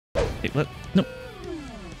Wait, what? No.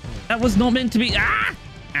 That was not meant to be. Ah!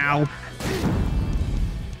 Ow.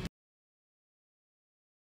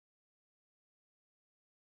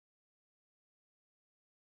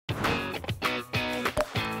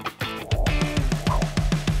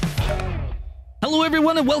 Hello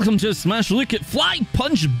everyone and welcome to a smash look at Fly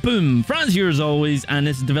Punch Boom. Frazzz here as always, and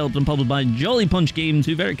this is developed and published by Jolly Punch Games,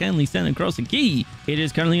 who very kindly sent across a key. It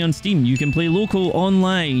is currently on Steam. You can play local,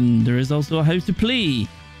 online. There is also a how to play.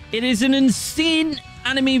 It is an insane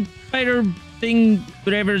anime fighter thing,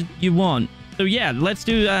 whatever you want. So yeah, let's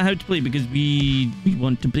do how to play because we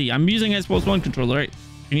want to play. I'm using Xbox One controller, right?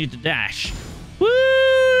 You need to dash. Woo!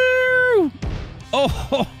 Oh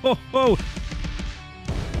ho ho ho!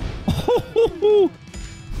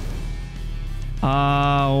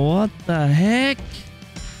 What the heck?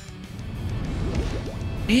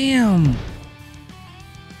 Damn.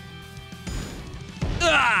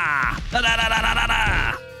 Ah! Da, da, da, da, da,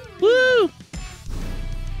 da. Woo!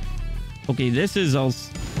 Okay, this is all.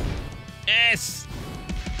 Yes!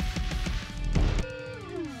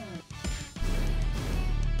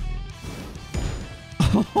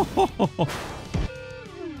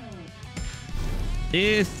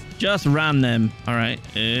 This just ram them. All right.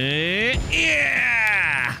 Yeah!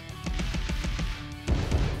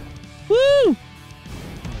 Woo!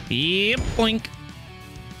 Yep, boink.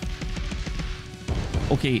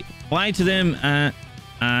 Okay, fly to them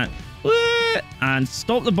and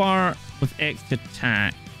stop the bar with X to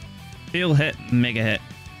attack. Fail hit, mega hit.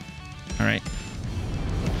 All right.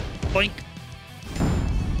 Boink.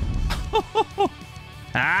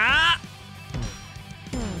 Ah!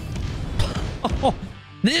 Oh,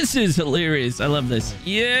 this is hilarious. I love this.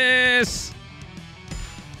 Yes.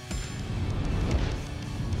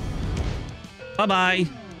 Bye-bye.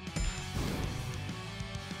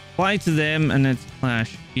 Fly to them and then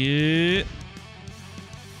splash. Yeah.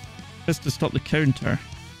 Just to stop the counter.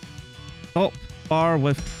 Stop bar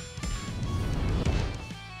with...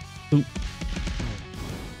 Oop.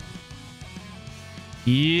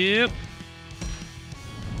 Yep.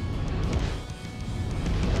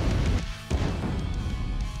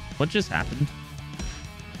 What just happened?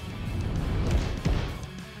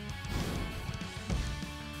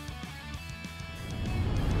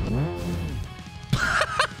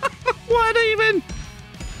 What even?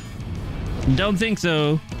 Don't think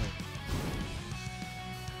so.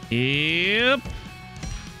 Yep.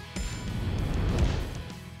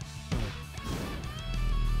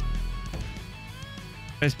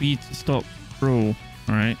 Press B to stop roll.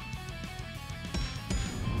 All right.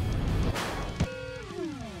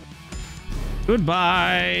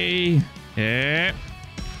 Goodbye. Yeah.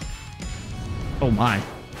 Oh my.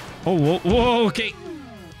 Oh, whoa, whoa, okay.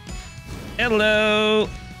 Hello.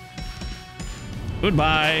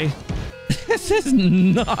 Goodbye. This is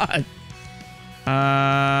not.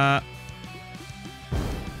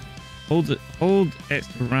 Hold X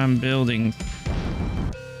to ram buildings.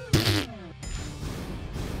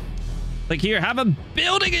 Like here, have a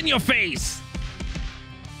building in your face.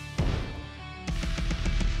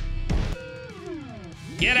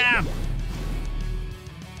 Get out!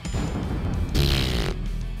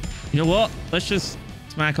 You know what? Let's just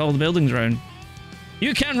smack all the buildings around.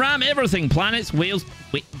 You can ram everything. Planets, whales.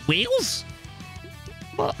 Wait, whales?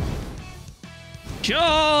 What?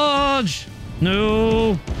 Charge!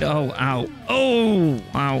 No. Oh, ow. Oh,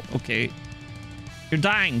 ow. Okay. You're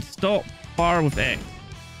dying. Stop. Bar with X.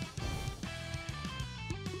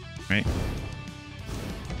 Right.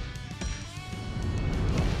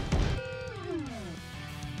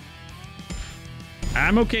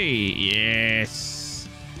 I'm okay. Yes.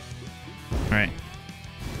 All right.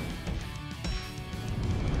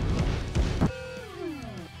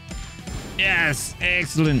 Yes.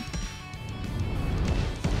 Excellent.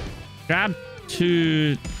 Grab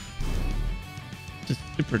to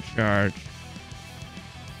supercharge.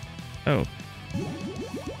 Oh.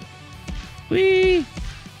 Whee.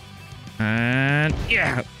 And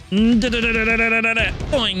yeah.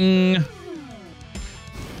 Boing.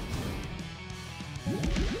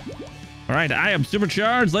 All right, I am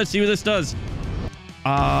supercharged. Let's see what this does.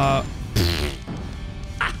 Oh,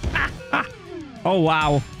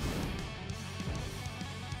 wow.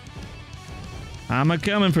 I'm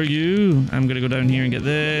a-coming for you. I'm going to go down here and get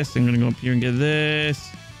this. I'm going to go up here and get this.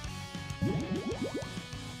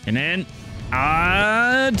 And then,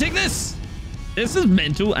 take this. This is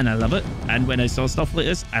mental, and I love it. And when I saw stuff like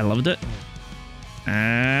this, I loved it.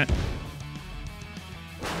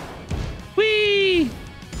 Whee!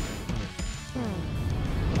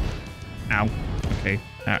 Ow. Okay.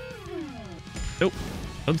 Nope.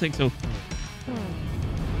 Don't think so.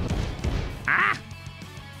 Ah!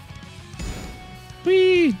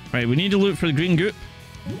 Whee! Right, we need to look for the green goop.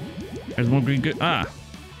 There's more green goop. Ah.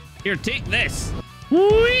 Here, take this.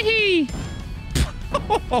 Whee!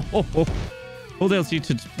 Hold LC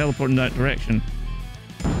to teleport in that direction.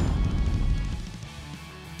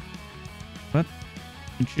 What?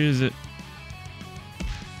 You choose it.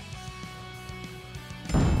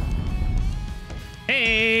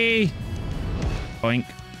 Hey! Boink.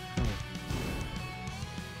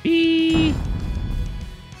 Eee!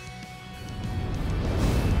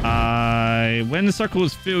 When the circle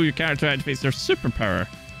is full, your character activates their superpower.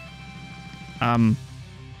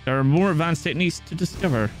 There are more advanced techniques to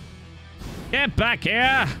discover. Get back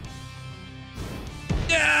here!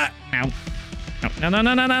 Yeah! Ow. No, no,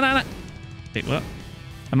 no, no, no, no, no. Wait, what?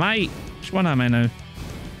 Am I? Which one am I now?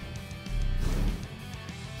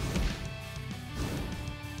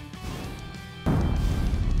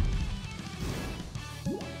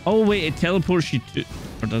 Oh, wait, it teleports you to...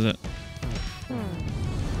 Or does it?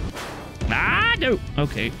 Ah, no!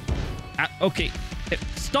 Okay. Okay.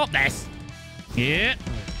 Stop this! Yeah.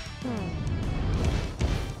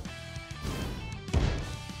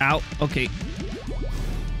 Ow. Okay.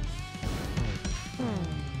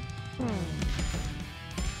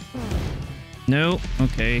 No.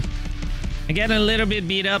 Okay. I'm getting a little bit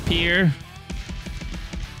beat up here.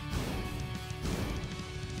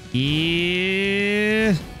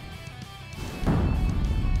 Yeah.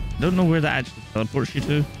 Don't know where that actually teleports you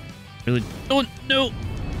to. Really don't know.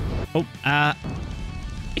 Oh,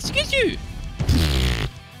 excuse you.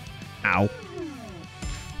 Ow.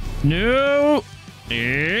 No.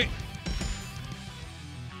 Eh.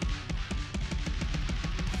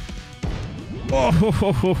 Oh, ho,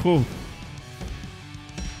 ho, ho, ho.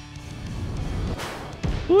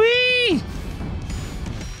 Whee!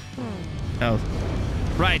 Oh.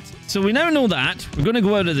 Right, so we now know that. We're going to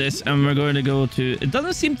go out of this and we're going to go to... It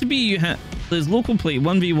doesn't seem to be you have... There's local play,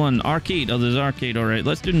 1v1, arcade. Oh, there's arcade, alright.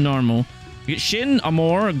 Let's do normal. You get Shin,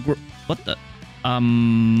 Amor, what the...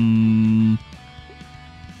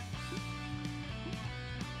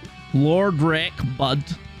 Lord Wreck, Bud,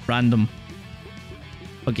 random.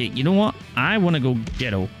 Okay, you know what? I want to go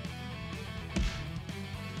ghetto.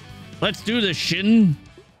 Let's do the Shin.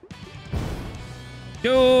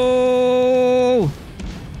 Go!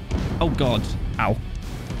 Oh, God. Ow.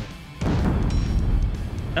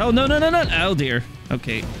 Oh, no, no, no, no. Oh, dear.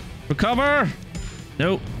 Okay. Recover.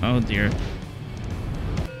 No. Oh, dear.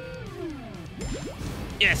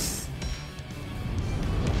 Yes.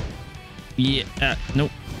 Yeah.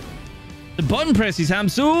 Nope. The button presses ham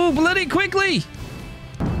so bloody quickly.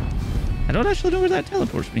 I don't actually know where that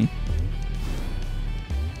teleports me.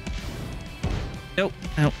 No.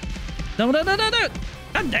 No. No, no, no, no, no.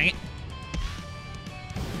 God dang it.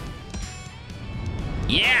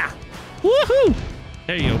 Yeah. Woohoo.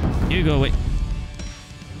 There you go. You go away.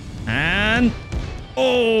 And...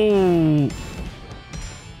 Oh.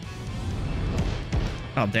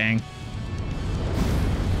 Oh, dang.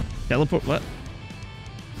 Teleport, what?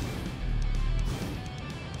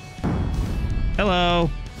 Hello.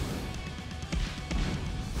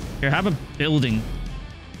 Here, have a building.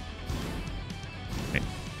 Okay.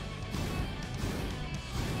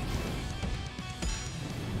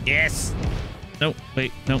 Yes. No,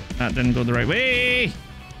 wait, no, that didn't go the right way.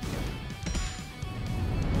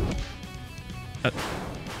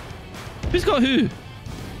 Who's got who?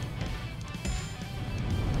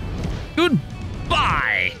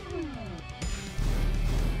 Goodbye.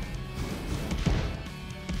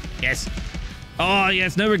 Yes. Oh,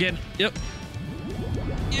 yes, now we're getting... Yep.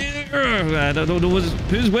 Yeah. I don't know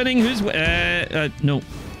who's winning. Who's... no.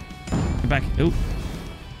 Get back. Oh.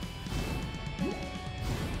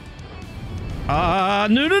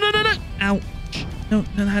 No, no, no, no, no. Ouch. No,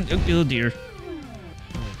 no, no. Oh, dear.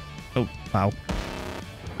 Oh, wow.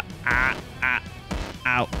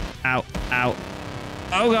 Ow, ow, ow.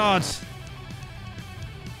 Oh, God.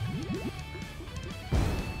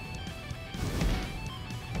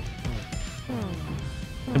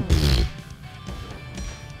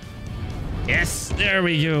 Yes, there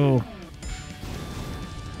we go.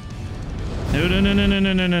 No, no, no, no, no,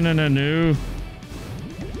 no, no, no, no, no, no.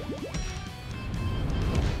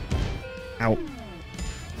 Ow.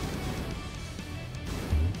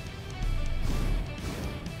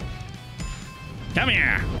 Come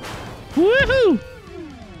here. Woohoo!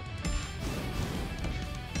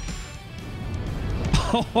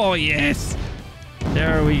 Oh, yes.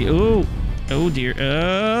 There we go. Oh, dear.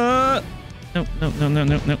 No, no, no, no,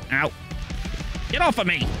 no, no. Ow. Get off of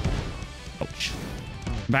me. Ouch.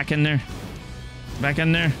 Back in there. Back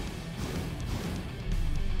in there.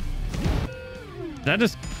 Did I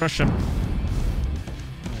just crush him?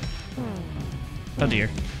 Oh dear.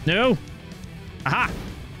 No. Aha.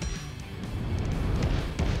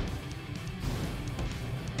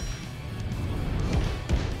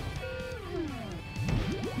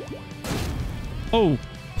 Oh.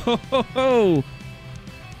 Ho ho ho.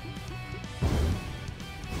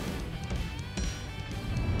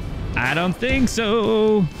 I don't think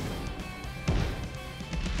so.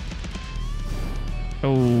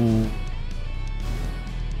 Oh.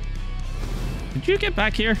 Did you get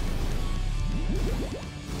back here?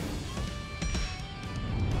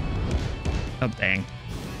 Oh, dang.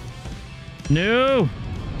 No.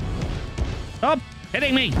 Stop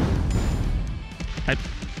hitting me. Oh,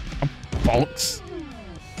 bollocks.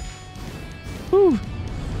 Whew.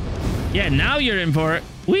 Yeah, now you're in for it.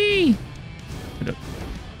 Whee!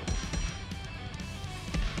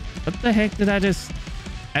 What the heck did I just...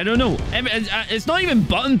 I don't know. It's not even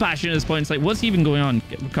button bashing at this point. It's like, what's even going on?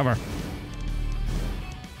 Recover.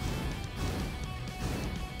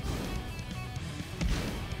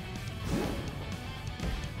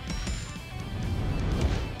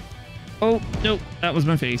 Oh, no. That was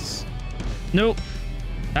my face. No.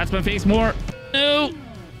 That's my face more. No.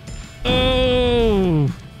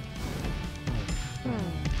 Oh.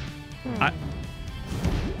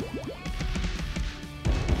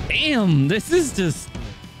 Damn, this is just...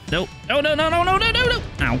 Nope. No, no, no, no, no, no, no, no.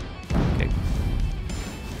 Ow. Okay.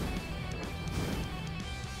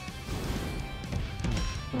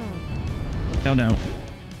 Oh, no.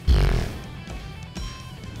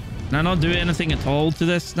 Can I not do anything at all to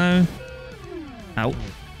this now? Ow.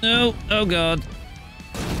 No. Oh, God.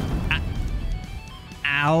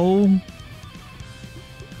 Ow.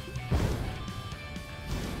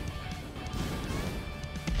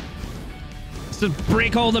 To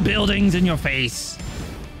break all the buildings in your face.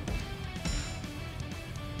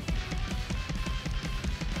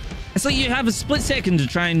 It's like you have a split second to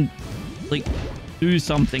try and like do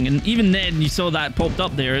something, and even then you saw that popped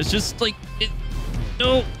up there. It's just like it.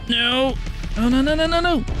 No, no, no, no, no, no, no,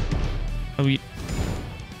 no. Oh,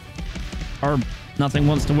 or nothing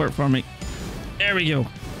wants to work for me. There we go.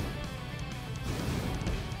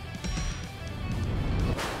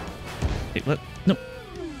 Wait, what? No.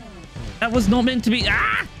 That was not meant to be.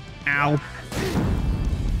 Ah! Ow.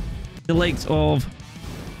 The likes of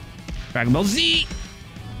Dragon Ball Z.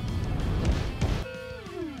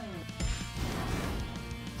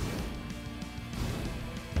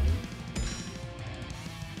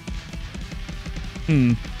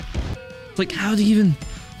 It's like, how do you even...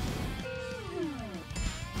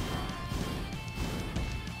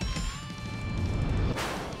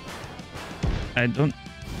 I don't...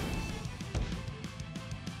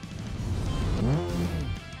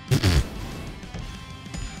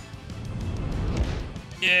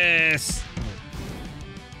 Yes.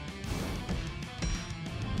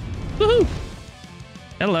 Woohoo.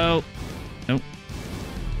 Hello. Nope.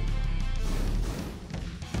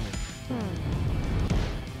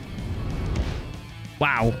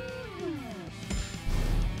 Wow.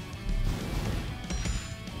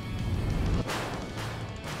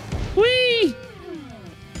 Whee!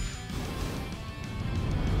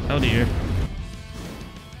 Oh dear.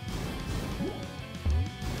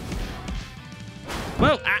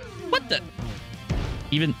 Whoa, what the?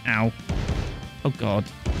 Even, ow. Oh, God.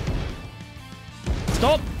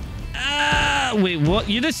 Stop. Wait, what?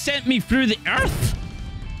 You just sent me through the earth?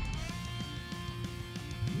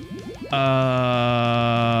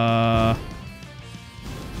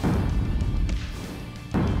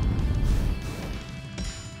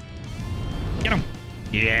 Get him.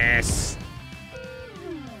 Yes.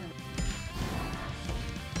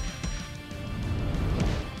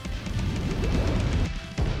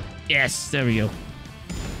 Yes, there we go.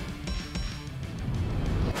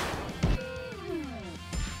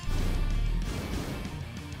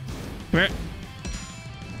 Where?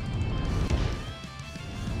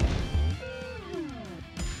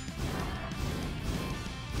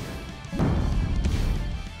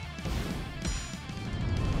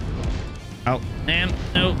 Oh, and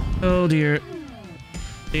no. Oh dear.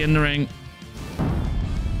 Stay in the ring.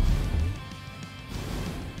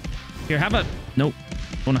 Here, how about... Nope.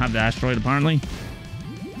 Don't have the asteroid, apparently.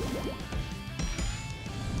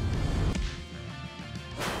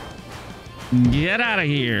 Get out of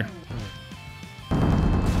here.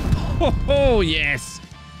 Oh, yes.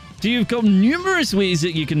 So you've got numerous ways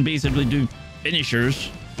that you can basically do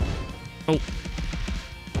finishers. Oh.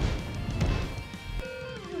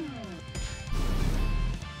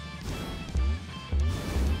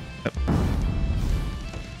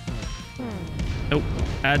 Nope,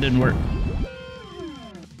 that didn't work.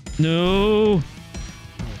 No.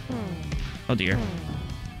 Oh dear.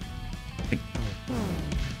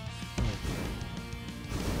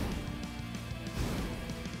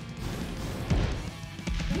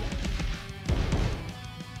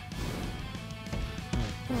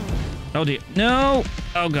 Oh dear. No.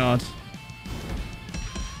 Oh god.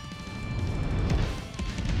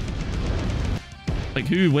 Like,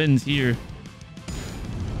 who wins here?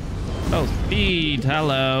 Oh, speed.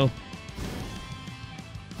 Hello.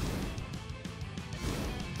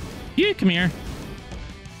 You come here.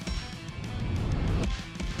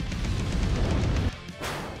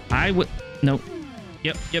 I would. No.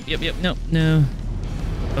 Yep. No. No.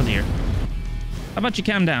 Oh dear. How about you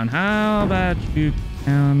calm down? How about you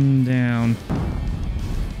calm down?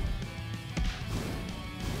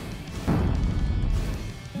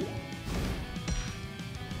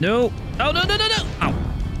 No. Oh, no. Ow.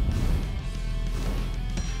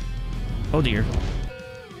 Oh, dear.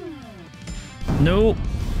 No.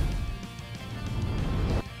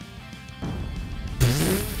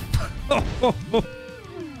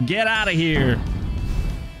 Get out of here.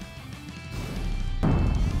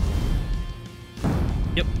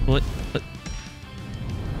 Yep. What?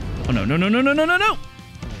 Oh, no.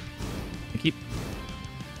 I keep...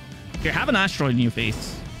 Here, have an asteroid in your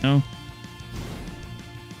face. No.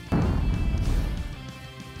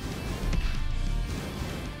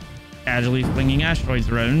 Casually flinging asteroids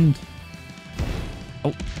around.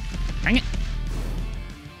 Oh, hang it.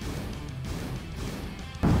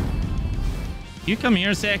 You come here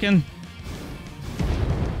a second.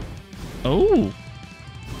 Oh.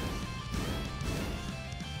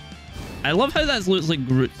 I love how that looks like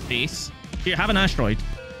Groot's face. Here, have an asteroid.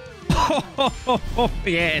 Oh,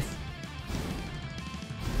 yes.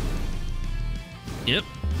 Yep.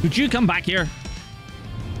 Would you come back here?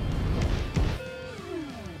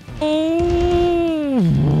 Oh.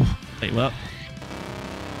 Wait, what?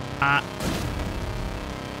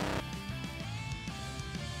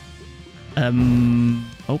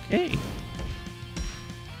 Okay.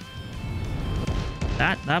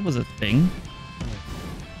 That was a thing.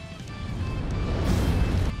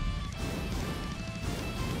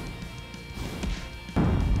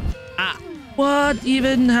 What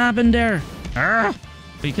even happened there? But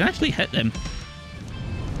you can actually hit them.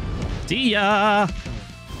 See ya!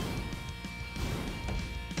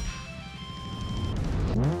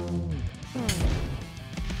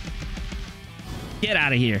 Get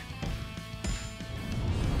out of here.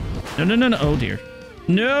 No. Oh, dear.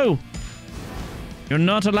 No! You're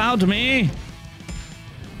not allowed to me.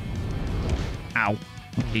 Ow.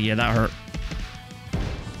 Okay, yeah, that hurt.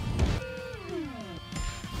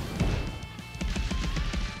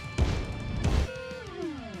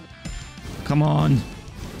 Come on.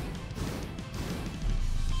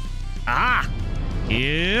 Ah!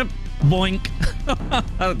 Yep. Boink.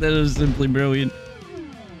 That was simply brilliant.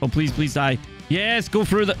 Oh, please die. Yes, go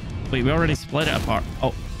through the... Wait, we already split it apart.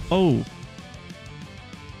 Oh. Oh,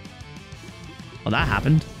 that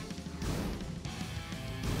happened.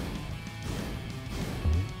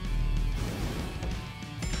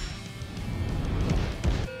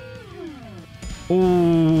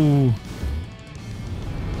 Oh.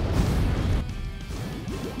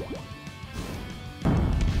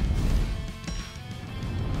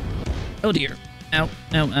 Oh dear. Ow.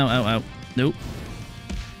 Nope.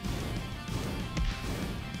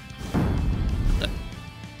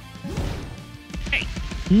 Hey.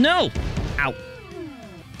 No. Ow.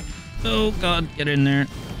 Oh god, get in there.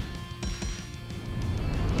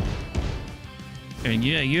 Okay,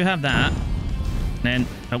 yeah, you have that. Then,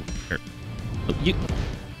 oh, here. Oh, you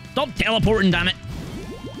stop teleporting, damn it.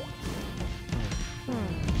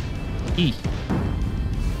 E.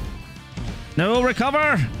 No,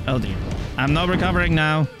 recover. Oh dear. I'm not recovering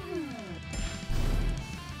now.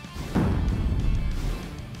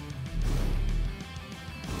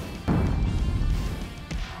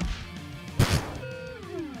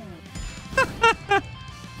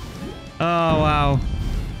 Oh, wow.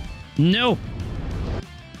 No.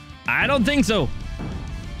 I don't think so.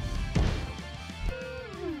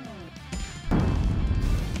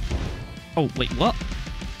 Oh, wait, what?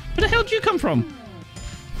 Where the hell did you come from?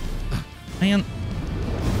 Man.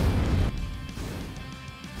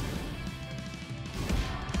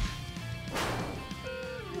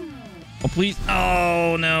 Oh, please.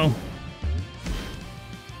 Oh, no.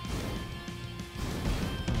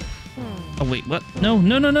 Oh, wait, what? No. Oh,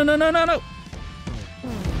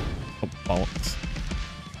 bollocks.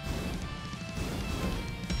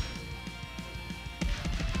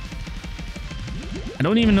 I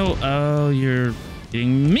don't even know. Oh, you're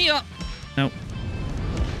getting me up. No.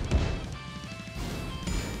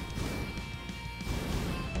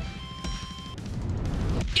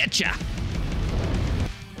 Getcha.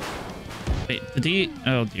 Wait, did he?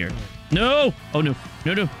 Oh, dear. No. Oh, no.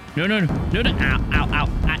 No. Ow.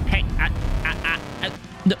 Hey.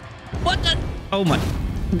 No. What the? Oh, my.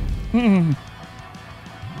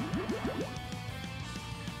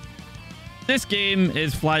 This game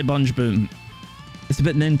is Fly Bunch Boom. It's a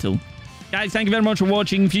bit mental. Guys, thank you very much for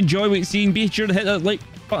watching. If you enjoy what you're seeing, be sure to hit that like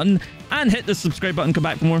button and hit the subscribe button. Come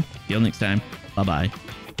back for more. See you next time. Bye-bye.